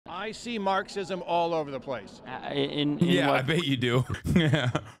I see Marxism all over the place. Yeah, I bet you do. Yeah,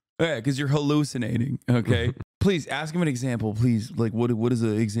 because you're hallucinating. Okay. Please ask him an example, please. Like, what is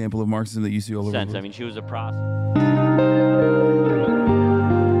an example of Marxism that you see all over? I mean, she was a prostitute.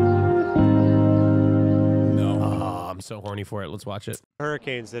 No. I'm so horny for it. Let's watch it.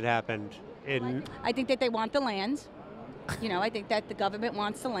 Hurricanes that happened in. I think that they want the land. You know, I think that the government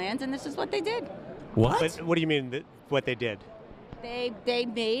wants the land, and this is what they did. What? But what do you mean what they did? They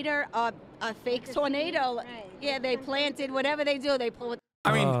made a fake tornado. Right. Yeah, they planted whatever they do. They pull it.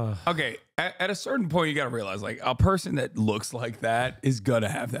 I mean, okay, at a certain point, you got to realize, like, a person that looks like that is going to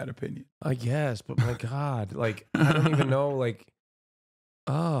have that opinion. I guess, but my God, like, I don't even know, like,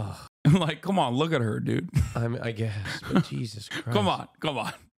 like, come on, look at her, dude. I guess, but Jesus Christ. Come on.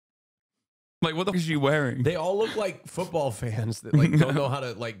 Like, what the fuck is she wearing? They all look like football fans that, like, don't know how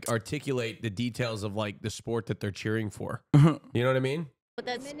to, like, articulate the details of, like, the sport that they're cheering for. You know what I mean? But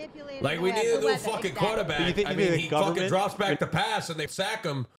that's like, we need a new fucking quarterback. I mean, he fucking drops back the pass and they sack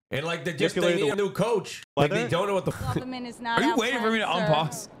him. And, like, they need a new coach. Like, they don't know what the government is not. Are you waiting for me to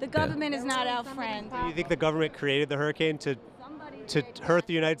unpause? The government is not our friend. Do you think the government created the hurricane to hurt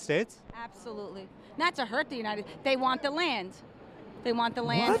the United States? Absolutely. Not to hurt the United States. They want the land. They want the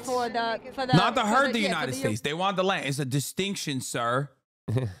land for the not to hurt the United States. They want the land. It's a distinction, sir.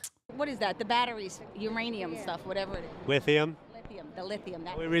 What is that? The batteries, uranium stuff, whatever it is. Lithium? The lithium.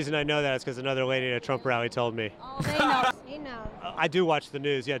 The only reason I know that is because another lady at a Trump rally told me. Oh, they know. He knows. I do watch the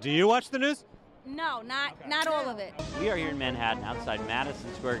news. Yeah. Do you watch the news? No, not all of it. We are here in Manhattan outside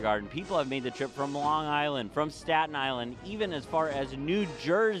Madison Square Garden. People have made the trip from Long Island, from Staten Island, even as far as New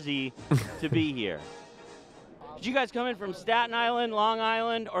Jersey to be here. Did you guys come in from Staten Island, Long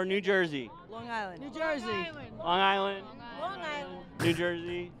Island, or New Jersey? Long Island. New Jersey. Long Island. Long Island. New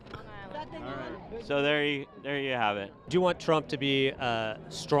Jersey. All right. So there you have it. Do you want Trump to be a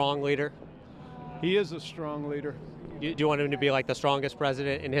strong leader? He is a strong leader. Do you want him to be like the strongest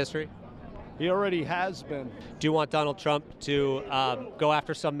president in history? He already has been. Do you want Donald Trump to go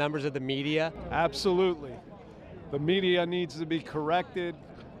after some members of the media? Absolutely. The media needs to be corrected.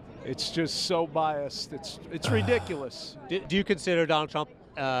 It's just so biased. It's ridiculous. Do you consider Donald Trump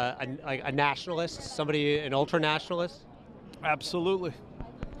a nationalist, an ultra-nationalist? Absolutely.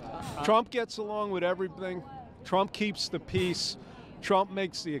 Trump gets along with everything. Trump keeps the peace. Trump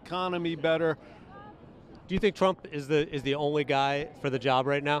makes the economy better. Do you think Trump is the only guy for the job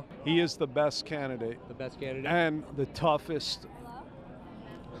right now? He is the best candidate. The best candidate? And the toughest.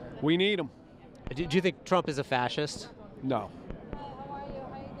 We need him. Do you think Trump is a fascist? No.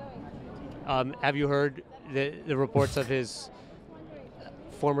 Have you heard the reports of his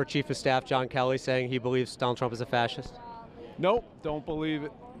former chief of staff, John Kelly, saying he believes Donald Trump is a fascist? Nope, don't believe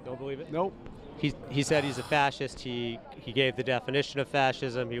it. Don't believe it? Nope. He said he's a fascist. He gave the definition of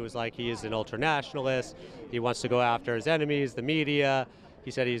fascism. He was like, he is an ultranationalist. He wants to go after his enemies, the media. He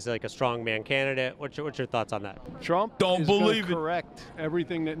said he's like a strongman candidate. What's your thoughts on that? Trump don't believe it. Correct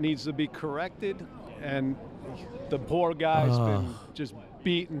everything that needs to be corrected, and the poor guy's been just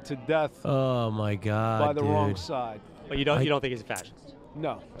beaten to death. Oh my God! By the wrong side. But you don't think he's a fascist?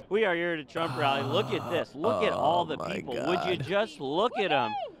 No. We are here at a Trump rally. Look at this. Look at all the people. God. Would you just look at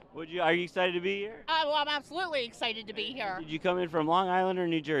them? Are you excited to be here? Well, I'm absolutely excited to be here. Did you come in from Long Island or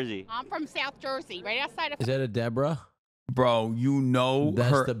New Jersey? I'm from South Jersey, right outside of. Is that a Deborah? Bro, you know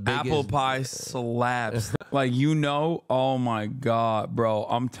her apple pie slaps. Like, you know, oh my God, bro.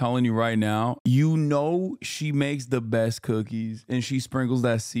 I'm telling you right now, you know she makes the best cookies and she sprinkles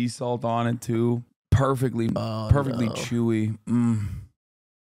that sea salt on it too. Perfectly chewy.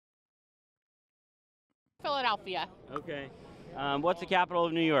 Philadelphia. Okay. What's the capital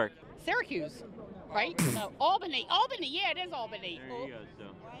of New York? Syracuse, right? No, Albany. Albany, yeah, it is Albany. There you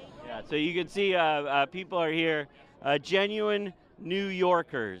go. So you can see people are here, genuine New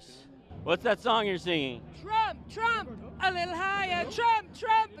Yorkers. What's that song you're singing? Trump, Trump, a little higher. Trump,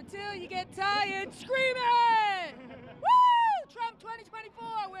 Trump, until you get tired screaming. Woo! Trump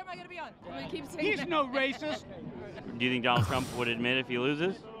 2024. Where am I going to be on? I'm keep singing. He's no racist. Do you think Donald Trump would admit if he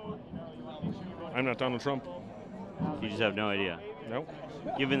loses? I'm not Donald Trump. You just have no idea. Nope.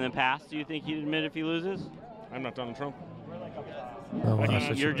 Given the past, do you think he'd admit if he loses? I'm not Donald Trump. Oh,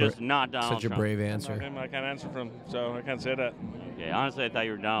 wow, you're just not Donald Trump. Such a brave answer. I can't answer for him, so I can't say that. Okay, honestly, I thought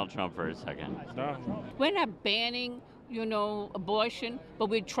you were Donald Trump for a second. No. We're not banning, abortion, but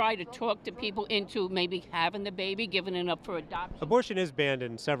we try to talk to people into maybe having the baby, giving it up for adoption. Abortion is banned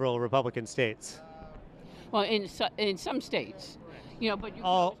in several Republican states. Well, in some states, but you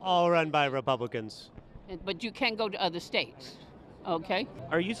all run by Republicans. But you can go to other states. Okay.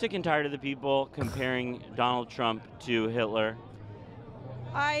 Are you sick and tired of the people comparing Donald Trump to Hitler?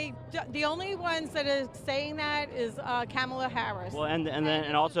 The only ones that are saying that is Kamala Harris. Well,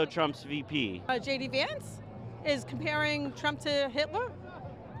 and also Trump's VP. J.D. Vance is comparing Trump to Hitler.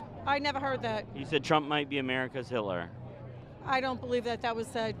 I never heard that. He said Trump might be America's Hitler. I don't believe that that was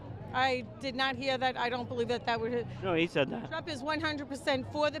said. I did not hear that. I don't believe that that would. No, he said that. Trump is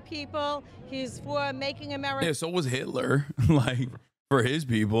 100% for the people. He's for making America. Yeah, so was Hitler, like, for his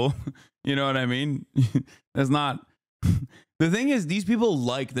people. You know what I mean? That's not. The thing is, these people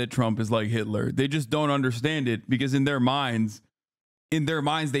like that Trump is like Hitler. They just don't understand it because in their minds,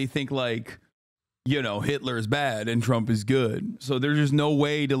 they think like, you know, Hitler is bad and Trump is good. So there's just no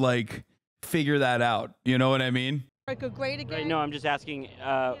way to like figure that out. You know what I mean? Great again. Right, no, I'm just asking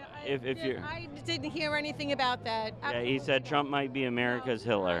if you're. I didn't hear anything about that. Yeah, he said Trump might be America's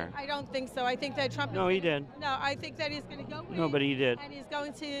Hitler. I don't think so. I think that Trump. No, he did. No, I think that he's going to go. No, but he did. And he's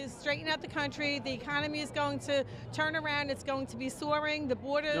going to straighten out the country. The economy is going to turn around. It's going to be soaring. The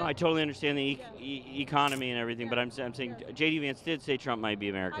border. No, I totally understand the economy and everything, but I'm saying J.D. Vance did say Trump might be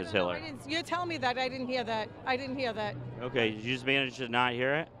America's Hitler. You're telling me that. I didn't hear that. I didn't hear that. Okay, did you just manage to not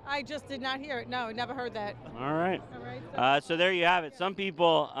hear it? I just did not hear it. No, I never heard that. All right. All right. So there you have it. Some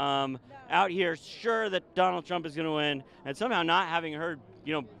people out here sure that Donald Trump is going to win, and somehow not having heard,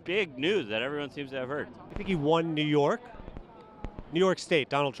 you know, big news that everyone seems to have heard. I think he won New York State,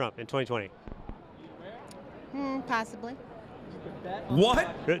 Donald Trump in 2020. Possibly.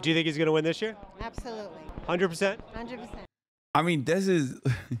 What? Do you think he's going to win this year? Absolutely. 100%? 100%. I mean, this is,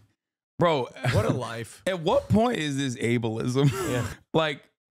 bro. What a life. At what point is this ableism? Yeah. Like,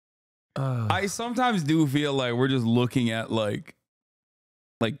 I sometimes do feel like we're just looking at like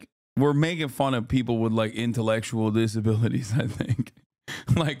we're making fun of people with like intellectual disabilities. I think,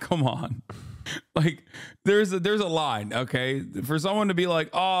 like, come on, like there's a line, okay, for someone to be like,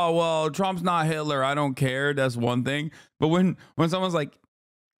 oh well, Trump's not Hitler, I don't care. That's one thing, but when someone's like,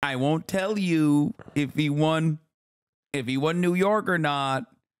 I won't tell you if he won New York or not,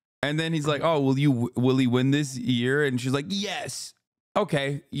 and then he's like, oh, will he win this year? And she's like, yes.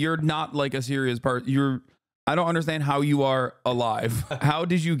 Okay, you're not like a serious part. I don't understand how you are alive. How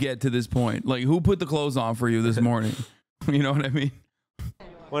did you get to this point? Like, who put the clothes on for you this morning? You know what I mean?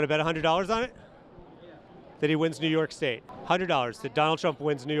 Want to bet $100 on it? That he wins New York State. $100 that Donald Trump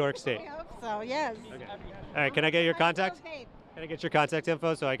wins New York State. I hope so, yes. Okay. All right, can I get your contact? Can I get your contact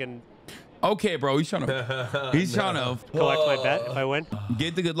info so I can... Okay, bro, he's trying to collect my bet if I win?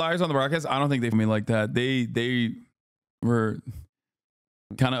 Get the good liars on the broadcast. I don't think they me like that. They were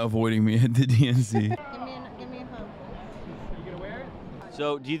kind of avoiding me at the DNC. Give me a phone.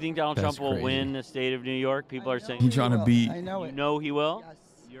 So, do you think Donald Trump will win the state of New York? People are saying he's trying to beat. I know it. You know he will? Yes.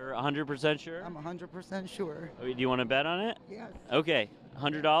 You're 100% sure? I'm 100% sure. Do you want to bet on it? Yes. Okay,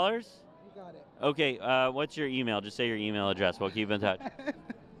 $100? You got it. Okay, what's your email? Just say your email address. We'll keep in touch.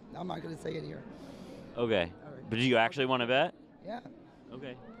 I'm not going to say it here. Okay. Right. But do you actually want to bet? Yeah.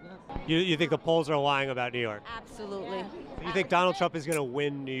 Okay. Yes. You think the polls are lying about New York? Absolutely. You think Donald Trump is going to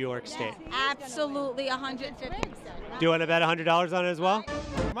win New York State? Absolutely, 150%. Do you want to bet $100 on it as well?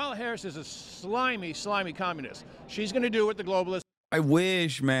 Kamala Harris is a slimy, slimy communist. She's going to do what the globalists I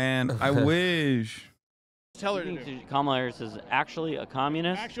wish, man. I wish. tell her to do. Kamala Harris is actually a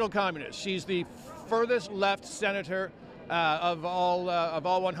communist? Actual communist. She's the furthest left senator of all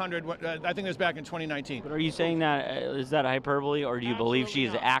 100. I think it was back in 2019. But are you saying that, is that hyperbole, or do you believe she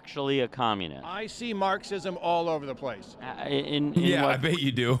is actually a communist? I see Marxism all over the place. Yeah, I bet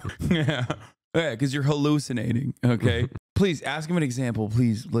you do. Yeah, because you're hallucinating. Okay. Please ask him an example,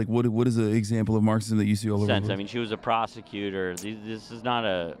 please. Like, what is an example of Marxism that you see all over? I mean, she was a prosecutor. This is not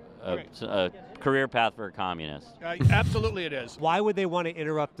a career path for a communist. Absolutely, it is. Why would they want to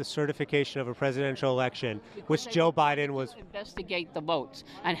interrupt the certification of a presidential election, which Joe Biden was? Investigate the votes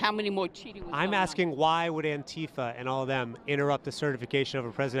and how many more cheating was I'm going asking why would Antifa and all of them interrupt the certification of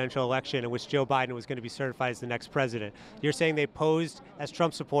a presidential election in which Joe Biden was going to be certified as the next president? You're saying they posed as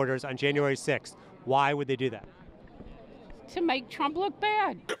Trump supporters on January 6th. Why would they do that? to make Trump look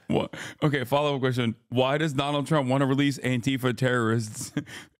bad. What? Okay, follow-up question. Why does Donald Trump want to release Antifa terrorists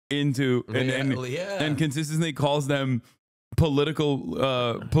into and consistently calls them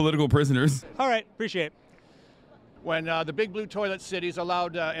political prisoners? All right, appreciate it. When the big blue toilet cities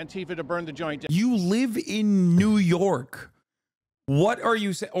allowed Antifa to burn the joint. You live in New York. What are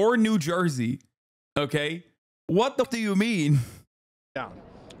you saying? Or New Jersey. Okay? What the do you mean? Down.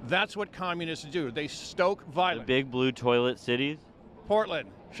 That's what communists do. They stoke violence. The big blue toilet cities? Portland,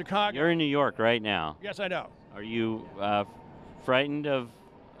 Chicago. You're in New York right now. Yes, I know. Are you frightened of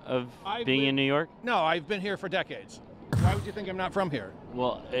being in New York? No, I've been here for decades. Why would you think I'm not from here?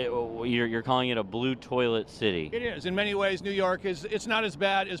 Well, you're calling it a blue toilet city. It is. In many ways, New York is. It's not as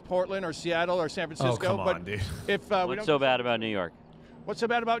bad as Portland or Seattle or San Francisco. Oh, come on, but dude. If what's so bad about New York? What's so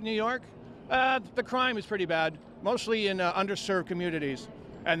bad about New York? The crime is pretty bad, mostly in underserved communities,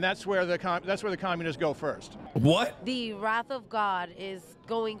 and that's where the communists go first. What? The wrath of God is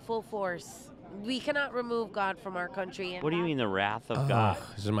going full force. We cannot remove God from our country. And What do you mean the wrath of God?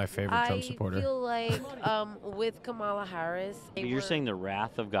 This is my favorite Trump supporter. I feel like with Kamala Harris, You're saying the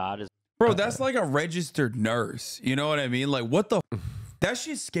wrath of God is... Bro, that's like a registered nurse. You know what I mean? Like, what the... That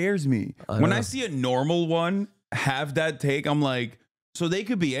shit scares me. When I see a normal one have that take, I'm like, so they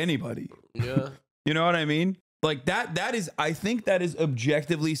could be anybody. Yeah. You know what I mean? Like, that is... I think that is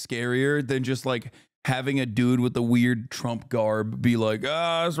objectively scarier than just, like, having a dude with the weird Trump garb be like,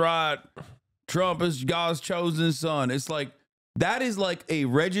 oh, that's right. Trump is God's chosen son. It's like, that is like a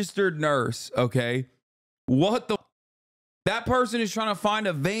registered nurse, okay? What the? That person is trying to find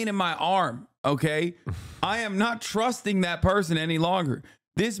a vein in my arm, okay? I am not trusting that person any longer.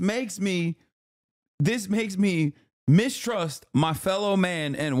 This makes me mistrust my fellow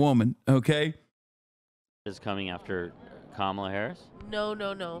man and woman, okay? Is coming after Kamala Harris?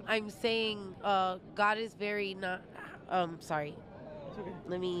 No. I'm saying God is very not... sorry.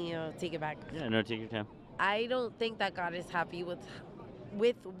 Let me take it back. Yeah, no, take your time. I don't think that God is happy with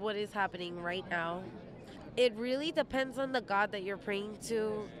what is happening right now. It really depends on the God that you're praying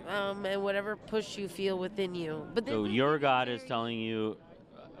to, and whatever push you feel within you. But So your God is telling you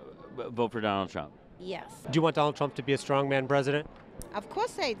vote for Donald Trump? Yes. Do you want Donald Trump to be a strongman president? Of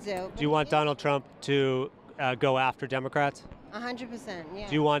course I do. Do you want Donald Trump to go after Democrats? 100%, yeah.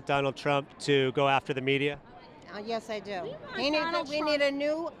 Do you want Donald Trump to go after the media? Yes, I do. We need a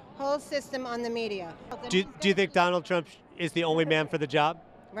new whole system on the media. Do you think Donald Trump is the only man for the job?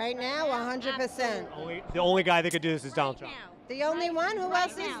 Right now, 100%. The only guy that could do this is Donald Trump. The only one? Who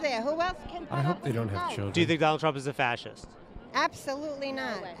else is there? Who else can put I hope they don't have children. Do you think Donald Trump is a fascist? Absolutely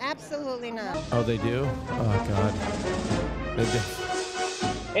not. Absolutely not. Oh, they do? Oh, God. They do.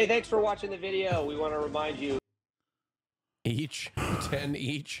 Hey, thanks for watching the video. We want to remind you. Each? 10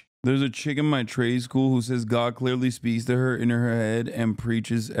 each? There's a chick in my trade school who says God clearly speaks to her in her head and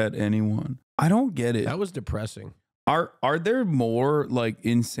preaches at anyone. I don't get it. That was depressing. Are there more like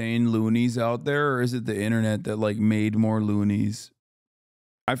insane loonies out there, or is it the internet that like made more loonies?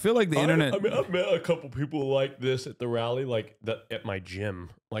 I feel like the internet. I mean, I've met a couple people like this at the rally, like at my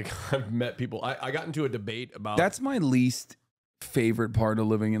gym. Like I've met people. I got into a debate about. That's my least favorite part of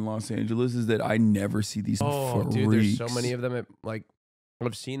living in Los Angeles is that I never see these. Oh, freaks. dude, there's so many of them.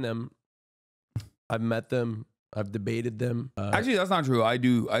 I've seen them. I've met them. I've debated them. Actually, that's not true. I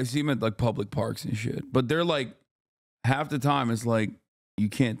see them at like public parks and shit. But they're like, half the time it's like you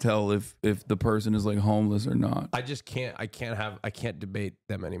can't tell if the person is like homeless or not. I just can't. I can't debate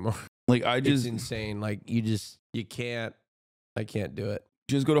them anymore. Like it's insane. Like you can't. I can't do it.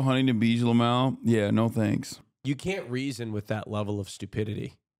 Just go to Huntington Beach, Lamau. Yeah, no thanks. You can't reason with that level of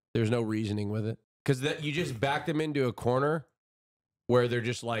stupidity. There's no reasoning with it because that you just back them into a corner where they're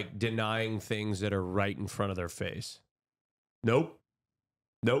just like denying things that are right in front of their face. Nope.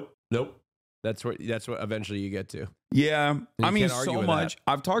 That's what eventually you get to. Yeah, I mean, so much.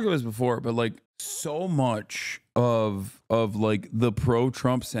 I've talked about this before, but like so much of like the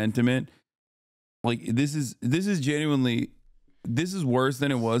pro-Trump sentiment, like this is genuinely, this is worse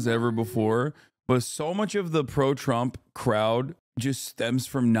than it was ever before. But so much of the pro-Trump crowd just stems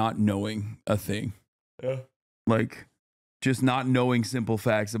from not knowing a thing. Yeah, like just not knowing simple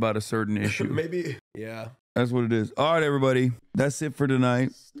facts about a certain issue. Maybe. Yeah, that's what it is. All right, everybody, that's it for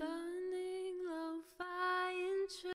tonight.